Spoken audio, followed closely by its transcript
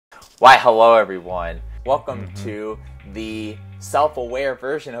Why, hello everyone. Welcome to the self-aware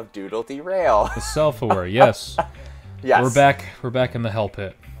version of Doodle Derail. The self-aware, yes. Yes. We're back in the hell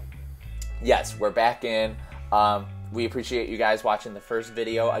pit. Yes, we're back in. We appreciate you guys watching the first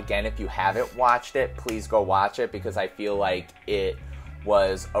video. Again, if you haven't watched it, please go watch it because I feel like it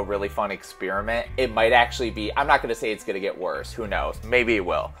was a really fun experiment. It might actually be, I'm not going to say it's going to get worse. Who knows? Maybe it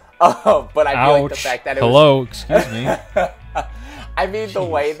will. But I feel like the fact that it was... excuse me. I mean, the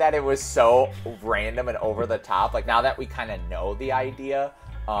way that it was so random and over the top, like now that we kind of know the idea,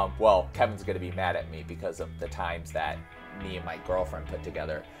 well, Kevin's going to be mad at me because of the times that me and my girlfriend put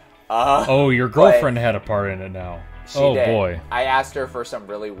together. Oh, your girlfriend had a part in it now. She did. Boy. I asked her for some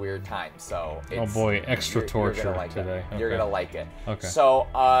really weird times, so it's, oh boy, extra torture you're gonna like today. Okay. You're going to like it. Okay. So,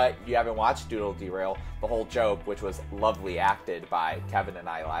 you haven't watched Doodle Derail, the whole joke, which was lovely acted by Kevin and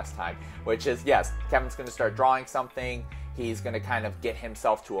I last time, which is, yes, Kevin's going to start drawing something. He's going to kind of get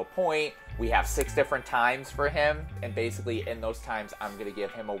himself to a point. We have 6 different times for him, and basically in those times, I'm going to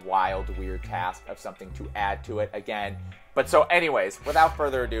give him a wild, weird task of something to add to it again. But so anyways, without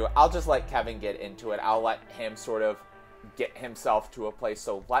further ado, I'll just let Kevin get into it. I'll let him sort of get himself to a place.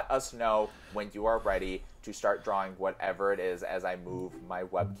 So let us know when you are ready to start drawing whatever it is as I move my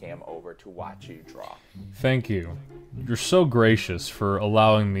webcam over to watch you draw. Thank you. You're so gracious for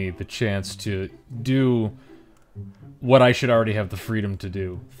allowing me the chance to do what I should already have the freedom to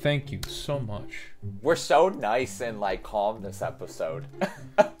do. Thank you so much. We're so nice and like calm this episode.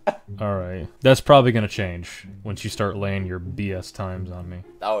 Alright. That's probably gonna change once you start laying your BS times on me.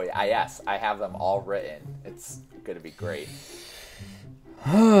 Oh yeah, yes. I have them all written. It's gonna be great.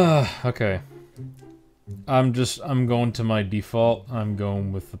 Okay. I'm going to my default. I'm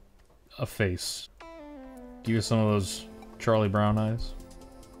going with a face. Do you have some of those Charlie Brown eyes?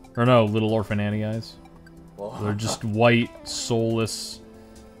 Or no, Little Orphan Annie eyes? They're just white, soulless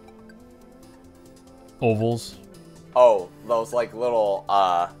ovals. Oh, those like little,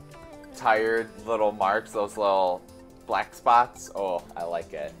 tired little marks, those little black spots. Oh, I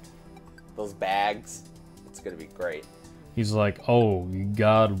like it. Those bags. It's gonna be great. He's like, oh,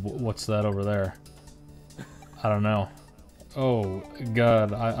 God, what's that over there? I don't know. Oh,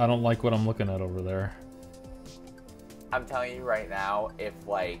 God, I don't like what I'm looking at over there. I'm telling you right now, if,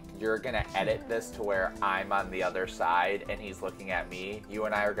 like, you're gonna edit this to where I'm on the other side and he's looking at me, you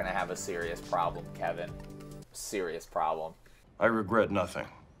and I are gonna have a serious problem, Kevin. Serious problem. I regret nothing.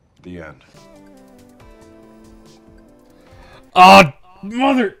 The end. Oh,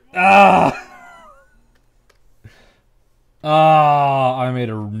 mother... I made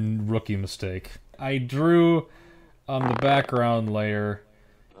a rookie mistake. I drew on the background layer...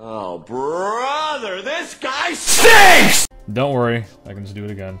 Oh, brother, this guy stinks! Don't worry, I can just do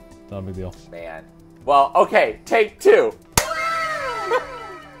it again. Not a big deal. Man. Well, okay, take 2.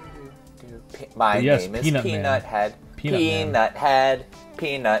 My name is Peanut Head. Peanut Head.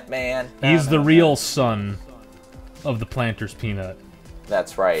 Peanut Man. He's the real son of the planter's peanut.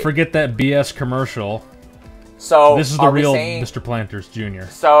 That's right. Forget that BS commercial. So this is the real Mr. Planters Jr.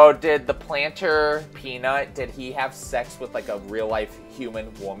 So did the planter Peanut, did he have sex with like a real life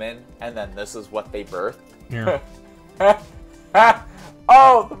human woman and then this is what they birthed? Yeah.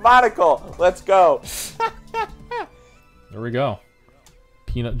 Oh, the monocle! Let's go. There we go.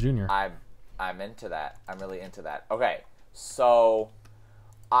 Peanut Jr. I'm into that. I'm really into that. Okay, so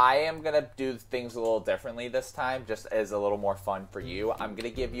I am going to do things a little differently this time, just as a little more fun for you. I'm going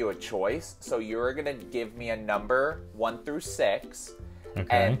to give you a choice. So you're going to give me a number 1 through 6. Okay.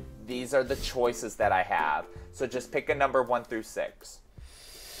 And these are the choices that I have. So just pick a number 1 through 6.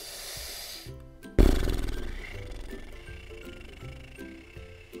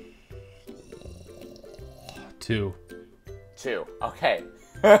 Two. 2. Okay.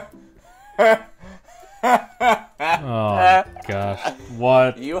 Oh gosh,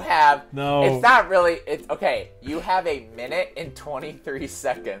 what? You have no. It's not really. It's okay. You have 1 minute and 23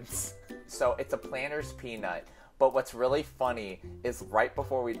 seconds. So it's a planter's peanut. But what's really funny is right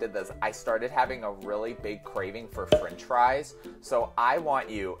before we did this, I started having a really big craving for French fries. So I want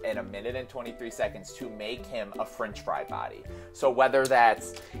you in 1 minute and 23 seconds to make him a French fry body. So whether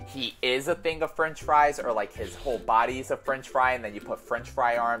that's he is a thing of French fries or like his whole body is a French fry and then you put French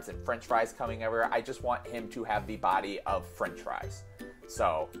fry arms and French fries coming everywhere. I just want him to have the body of French fries.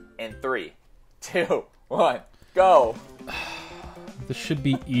 So in 3, 2, 1, go. This should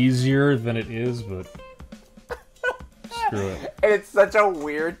be easier than it is, but screw it. And it's such a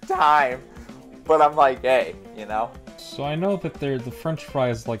weird time, but I'm like, hey, you know? So I know that the French fry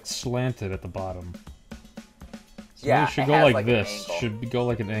is like slanted at the bottom. So yeah, it should go like this. Should go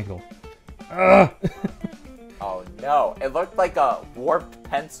like an angle. Oh no, it looked like a warped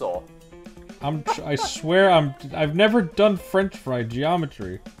pencil. I swear I've never done French fry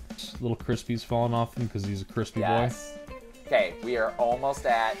geometry. Little crispies falling off him because he's a crispy boy. Okay, we are almost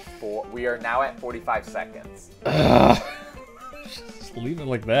at we are now at 45 seconds. Just leave it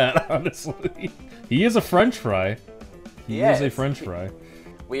like that, honestly. He is a French fry. He is a French fry.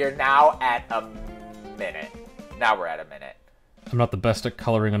 We are now at a minute. Now we're at a minute. I'm not the best at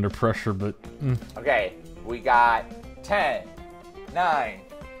coloring under pressure, but... Okay, we got 10, 9,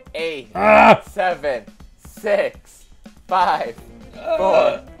 8, 7, 6, 5,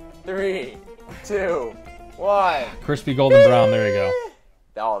 4, 3, 2, 1. Crispy golden brown, there you go.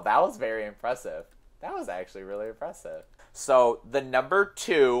 Oh, that was very impressive. That was actually really impressive. So, the number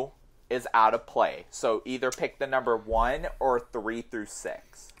 2 is out of play. So, either pick the number 1 or 3 through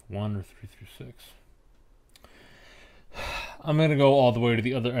 6. 1 or 3 through 6. I'm going to go all the way to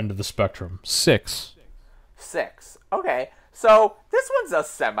the other end of the spectrum. 6. 6. Okay. So, this one's a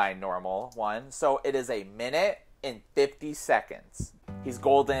semi-normal one. So, it is a minute and 50 seconds. He's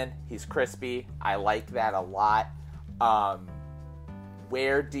golden. He's crispy. I like that a lot.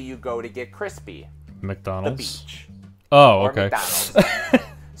 Where do you go to get crispy? McDonald's? The beach. Oh, or okay. McDonald's.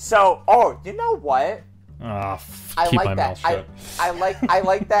 So, you know what? Keep my mouth shut. I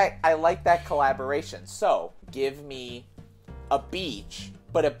like that collaboration. So, give me a beach,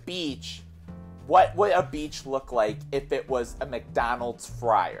 but a beach. What would a beach look like if it was a McDonald's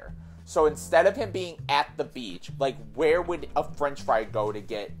fryer? So instead of him being at the beach, like where would a French fry go to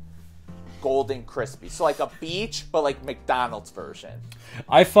get golden crispy? So like a beach, but like McDonald's version.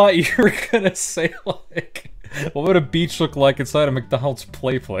 I thought you were gonna say like, what would a beach look like inside a McDonald's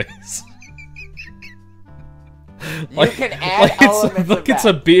play place? You can add elements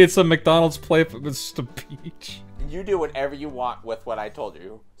of that. It's a McDonald's play, but it's just a beach. You do whatever you want with what I told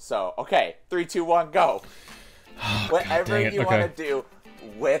you. So, okay, 3, 2, 1, go. Oh, whatever you want to do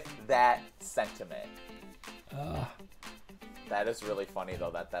with that sentiment. That is really funny,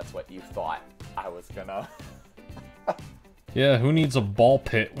 though, that's what you thought I was gonna... Yeah, who needs a ball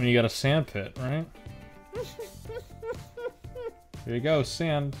pit when you got a sand pit, right? Here you go,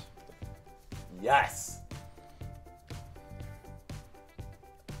 sand. Yes!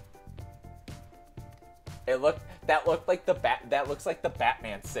 That looked like that looks like the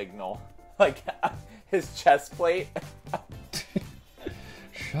Batman signal. Like his chest plate.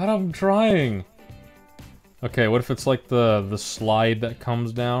 Shut up, I'm trying. Okay, what if it's like the slide that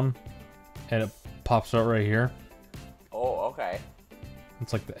comes down and it pops out right here? Oh, okay.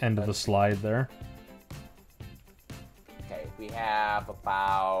 It's like the end of the slide there. Okay, we have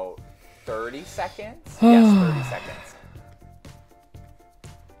about 30 seconds. Yes, 30 seconds.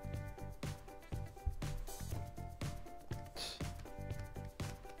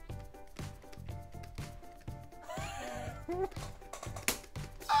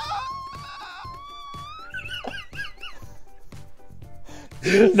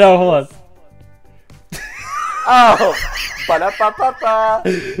 No, hold on. Oh,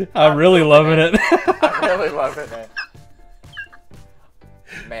 ba-da-ba-ba-ba. I'm really loving it. I'm really loving it.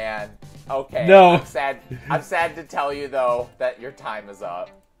 Man, okay. No. I'm sad to tell you though that your time is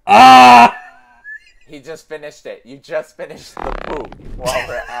up. Ah! He just finished it. You just finished the poop while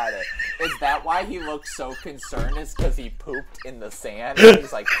we're at it. Is that why he looks so concerned? Is because he pooped in the sand? And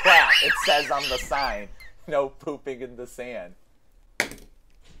he's like, crap, it says on the sign, no pooping in the sand.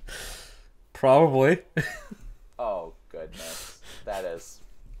 Probably. Oh, goodness. That is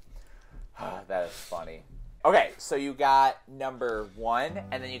funny. Okay, so you got number 1,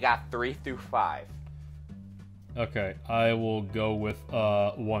 and then you got 3 through 5. Okay, I will go with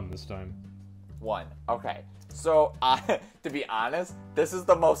 1 this time. 1. Okay. So, to be honest, this is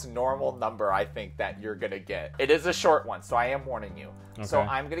the most normal number I think that you're going to get. It is a short one, so I am warning you. Okay. So,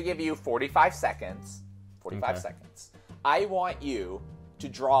 I'm going to give you 45 seconds. 45 seconds. I want you to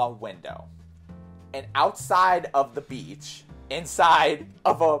draw a window. And outside of the beach, inside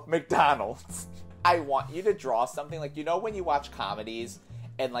of a McDonald's, I want you to draw something like, you know when you watch comedies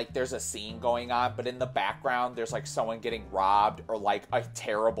and like there's a scene going on, but in the background there's like someone getting robbed or like a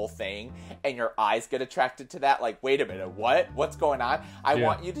terrible thing, and your eyes get attracted to that, like, wait a minute, what's going on? I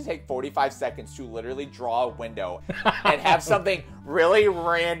want you to take 45 seconds to literally draw a window and have something really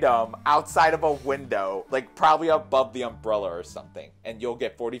random outside of a window, like probably above the umbrella or something, and you'll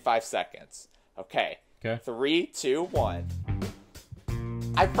get 45 seconds. Okay. 3, 2, 1.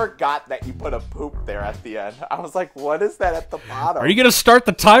 I forgot that you put a poop there at the end. I was like, what is that at the bottom? Are you going to start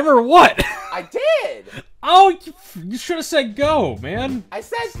the timer or what? I did. Oh, you should have said go, man. I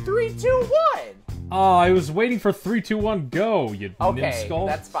said 3, 2, 1. Oh, I was waiting for 3, 2, 1, go, you Okay, nimskull.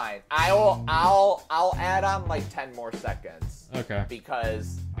 that's fine. I'll add on like 10 more seconds. Okay.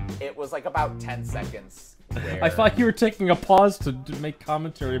 Because it was like about 10 seconds. Where... I thought you were taking a pause to make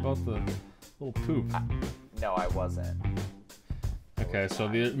commentary about the little poop. No, I wasn't. Okay, so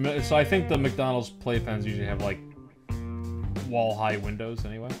I think the McDonald's playpens usually have like wall-high windows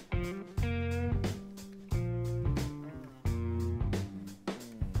anyway.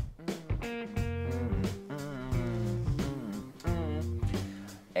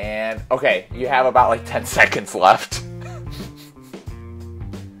 And okay, you have about like 10 seconds left.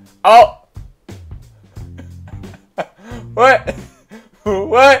 Oh! What?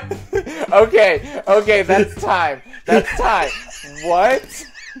 What? Okay, that's time. That's time. What?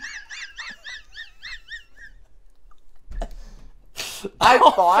 I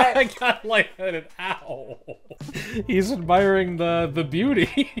thought I got lightheaded. Ow! He's admiring the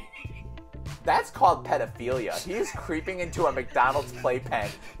beauty. That's called pedophilia. He's creeping into a McDonald's playpen,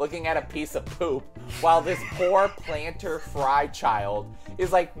 looking at a piece of poop, while this poor planter fry child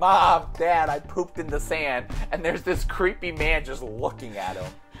is like, Mom, Dad, I pooped in the sand, and there's this creepy man just looking at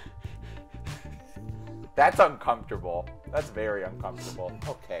him. That's uncomfortable. That's very uncomfortable.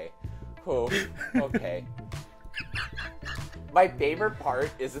 Okay. Ooh, okay. My favorite part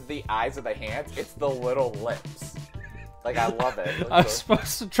isn't the eyes or the hands, it's the little lips. Like, I love it. I was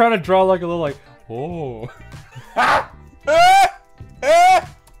supposed to try to draw like a little like, oh. Gosh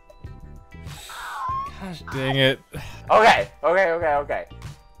dang it. Okay.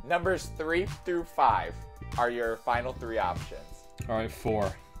 Numbers 3 through 5 are your final 3 options. Alright,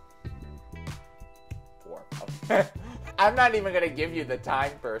 4. 4. Okay. I'm not even going to give you the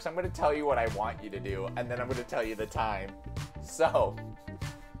time first. I'm going to tell you what I want you to do, and then I'm going to tell you the time. So,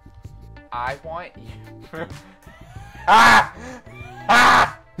 I want you...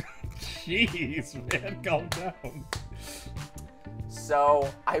 Jeez, man, calm down. So,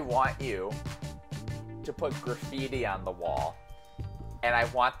 I want you to put graffiti on the wall. And I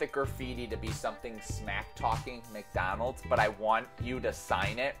want the graffiti to be something smack-talking McDonald's, but I want you to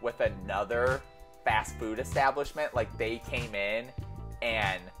sign it with another fast food establishment, like they came in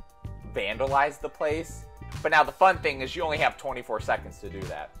and vandalized the place. But now the fun thing is you only have 24 seconds to do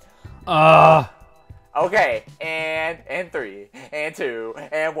that. Okay, and 3, and 2,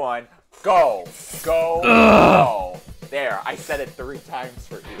 and 1, go, go, go. There, I said it 3 times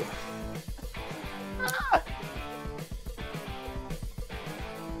for you.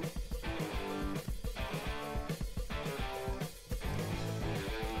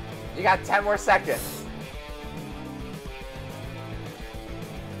 You got 10 more seconds.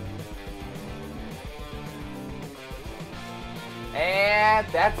 And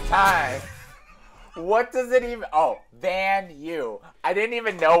that's time. What does it even... Oh, than you. I didn't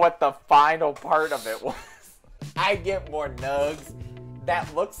even know what the final part of it was. I get more nugs.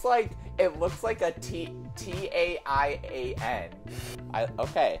 That looks like... It looks like a T-A-I-A-N.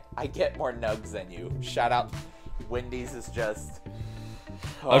 Okay, I get more nugs than you. Shout out. Wendy's is just...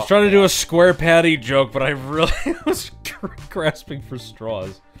 I was trying to do a square patty joke, but I really was grasping for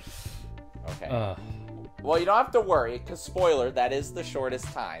straws. Okay. Well, you don't have to worry, because spoiler, that is the shortest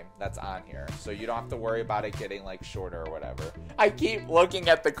time that's on here. So you don't have to worry about it getting, like, shorter or whatever. I keep looking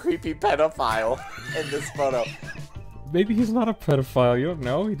at the creepy pedophile in this photo. Maybe he's not a pedophile, you don't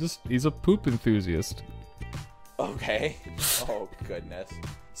know. He's a poop enthusiast. Okay. Oh, goodness.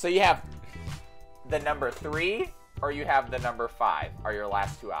 So you have the number 3, or you have the number 5 are your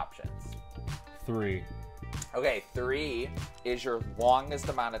last 2 options. 3. Okay, 3 is your longest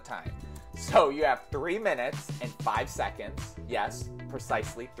amount of time. So you have 3 minutes and 5 seconds. Yes,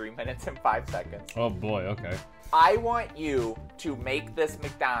 precisely 3 minutes and 5 seconds. Oh boy, okay. I want you to make this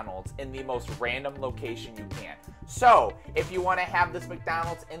McDonald's in the most random location you can. So, if you want to have this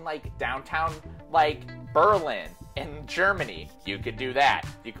McDonald's in, like, downtown, like, Berlin in Germany, you could do that.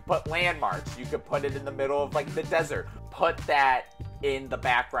 You could put landmarks. You could put it in the middle of, like, the desert. Put that in the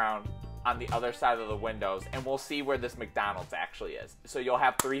background on the other side of the windows, and we'll see where this McDonald's actually is. So you'll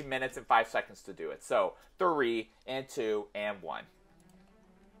have 3 minutes and 5 seconds to do it. So, 3, and 2, and 1.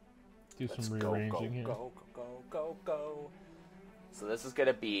 Do some rearranging here. Go. So this is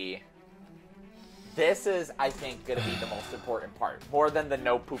gonna be... This is, I think, gonna be the most important part. More than the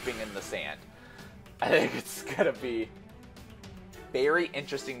no pooping in the sand. I think it's gonna be very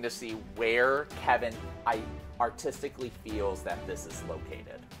interesting to see where Kevin artistically feels that this is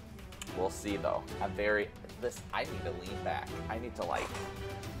located. We'll see, though. I need to lean back. I need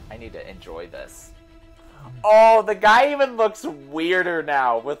to enjoy this. Oh, the guy even looks weirder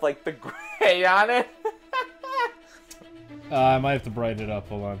now with, like, the gray on it. I might have to brighten it up.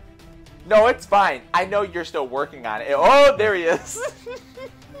 Hold on. No, it's fine. I know you're still working on it. Oh, there he is.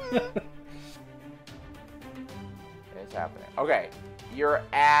 It's happening. Okay, you're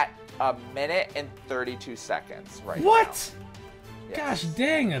at 1 minute and 32 seconds right now. What? Yes. Gosh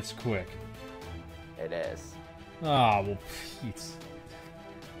dang, that's quick. It is. Oh, well, Pete.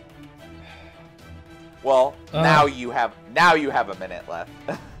 Well, now you have a minute left.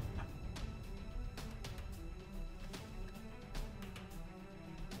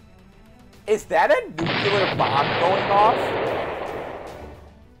 Is that a nuclear bomb going off?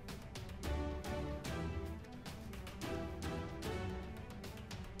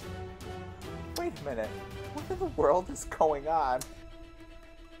 Wait a minute. What in the world is going on?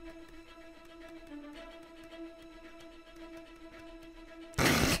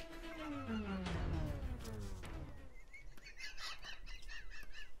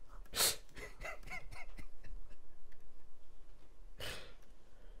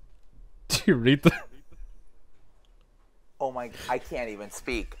 Did you read the... Oh my, I can't even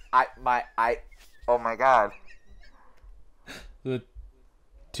speak. Oh my god.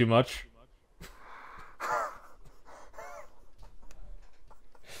 Too much?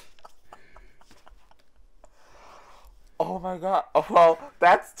 Oh my god. Oh, well,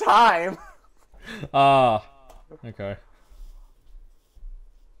 that's time. Okay.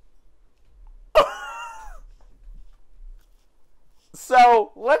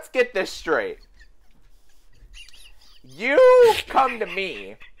 So, let's get this straight. You come to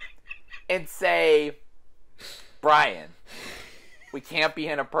me and say, Brian, we can't be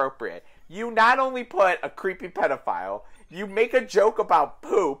inappropriate. You not only put a creepy pedophile, you make a joke about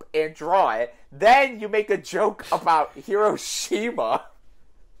poop and draw it, then you make a joke about Hiroshima.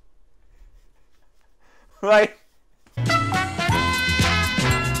 Like...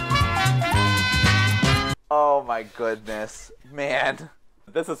 Oh my goodness. Man.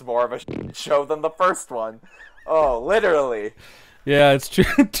 This is more of a show than the first one. Oh, literally. Yeah, it's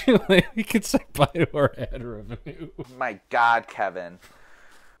true. Too late. We could say bye to our ad revenue. My God, Kevin.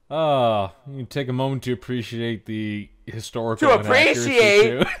 You can take a moment to appreciate the historical To appreciate?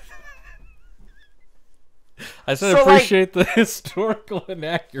 inaccuracy, too. I said So, appreciate the historical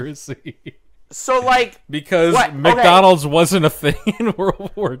inaccuracy. So, like... Because what? McDonald's wasn't a thing in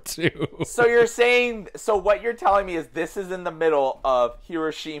World War II. So you're saying... So what you're telling me is this is in the middle of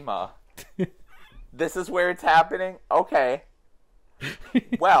Hiroshima. This is where it's happening? Okay.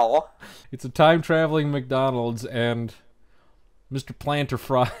 Well... It's a time-traveling McDonald's, and Mr. Planter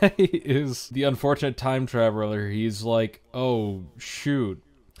Fry is the unfortunate time traveler. He's like, oh, shoot.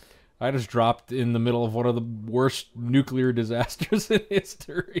 I just dropped in the middle of one of the worst nuclear disasters in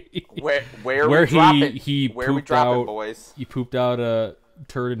history. Where we pooped out, boys? He pooped out a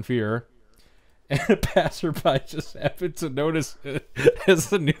turd in fear, and a passerby just happened to notice it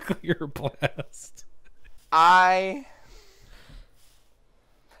as the nuclear blast. I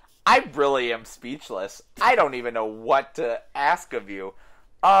really am speechless. I don't even know what to ask of you.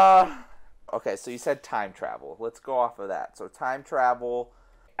 Okay, so you said time travel. Let's go off of that. So time travel...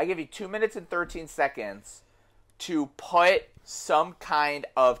 I give you 2 minutes and 13 seconds to put some kind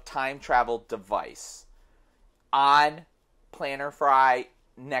of time travel device on Planner Fry,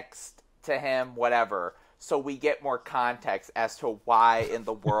 next to him, whatever, so we get more context as to why in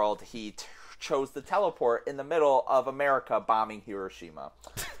the world he chose to teleport in the middle of America bombing Hiroshima.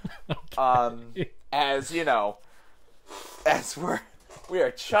 As you know, as we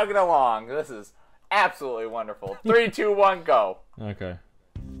are chugging along. This is absolutely wonderful. 3, 2, 1, go. Okay.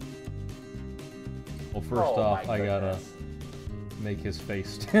 Well, first off, I gotta make his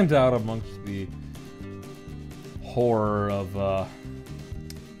face stand out amongst the horror of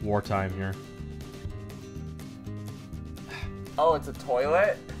wartime here. Oh, it's a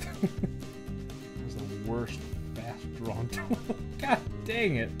toilet? It's the worst fast-drawn toilet. God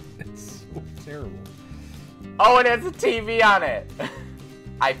dang it. It's so terrible. Oh, it has a TV on it.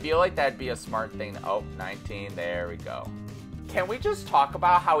 I feel like that'd be a smart thing. Oh, 19. There we go. Can we just talk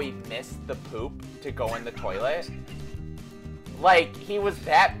about how he missed the poop to go in the toilet? Like, he was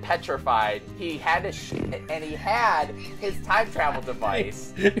that petrified. He had to shit, and he had his time travel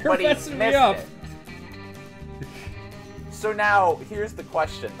device, but he missed it. So now, here's the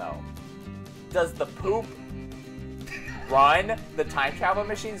question, though. Does the poop run the time travel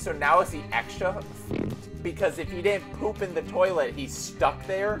machine? So now is he extra? Because if he didn't poop in the toilet, he's stuck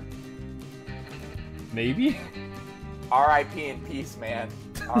there? Maybe? R.I.P. in peace, man.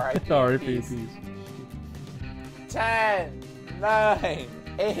 R.I.P. in peace. 10, 9,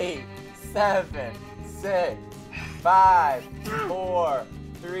 8, 7, 6, 5, 4,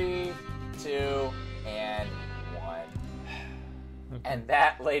 3, 2, and 1. And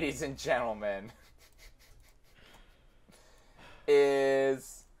that, ladies and gentlemen,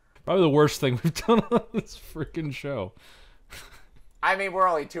 is probably the worst thing we've done on this freaking show. I mean, we're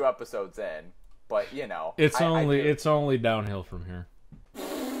only 2 episodes in, but you know, it's only downhill from here.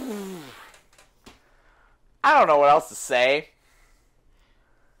 I don't know what else to say.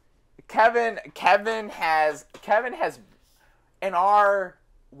 Kevin has in our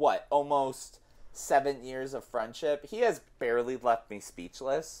almost 7 years of friendship, he has barely left me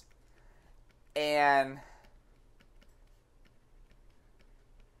speechless. And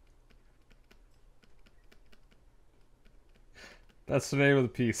that's the name of the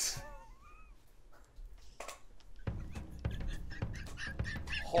piece.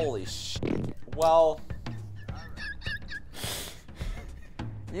 Holy shit. Well,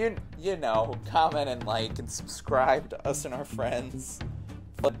 you know, comment and like and subscribe to us and our friends.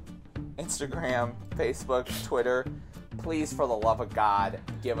 Instagram, Facebook, Twitter. Please, for the love of God,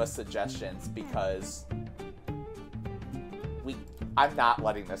 give us suggestions because I'm not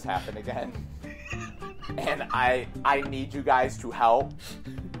letting this happen again. And I need you guys to help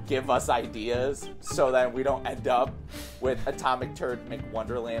give us ideas so that we don't end up with Atomic Turd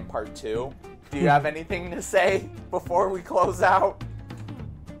McWonderland Part 2. Do you have anything to say before we close out?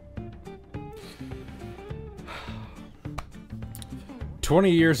 20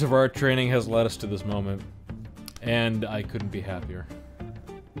 years of art training has led us to this moment, and I couldn't be happier.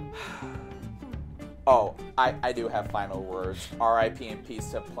 Oh, I do have final words. R.I.P. and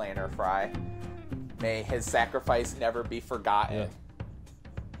peace to Planner Fry. May his sacrifice never be forgotten.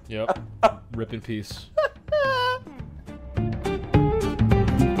 Yeah. Yep. Rip in peace.